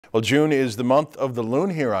Well, June is the month of the loon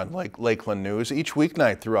here on Lakeland News. Each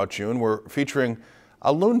weeknight throughout June, we're featuring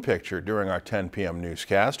a loon picture during our 10 p.m.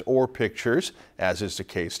 newscast, or pictures, as is the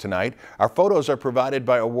case tonight. Our photos are provided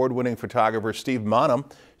by award-winning photographer Steve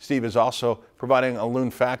Monum. Steve is also providing a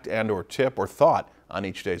loon fact and/or tip or thought on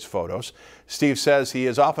each day's photos. Steve says he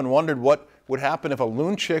has often wondered what would happen if a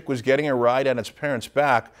loon chick was getting a ride on its parent's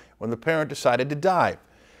back when the parent decided to dive.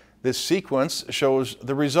 This sequence shows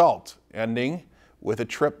the result, ending with a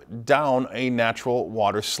trip down a natural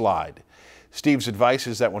water slide. Steve's advice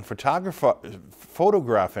is that when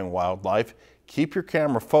photographing wildlife, keep your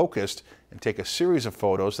camera focused and take a series of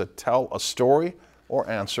photos that tell a story or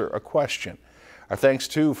answer a question. Our thanks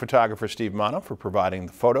to photographer Steve Monum for providing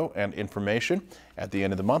the photo and information. At the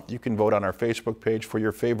end of the month, you can vote on our Facebook page for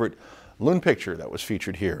your favorite loon picture that was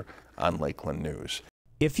featured here on Lakeland News.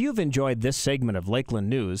 If you've enjoyed this segment of Lakeland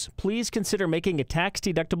News, please consider making a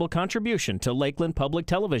tax-deductible contribution to Lakeland Public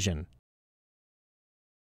Television.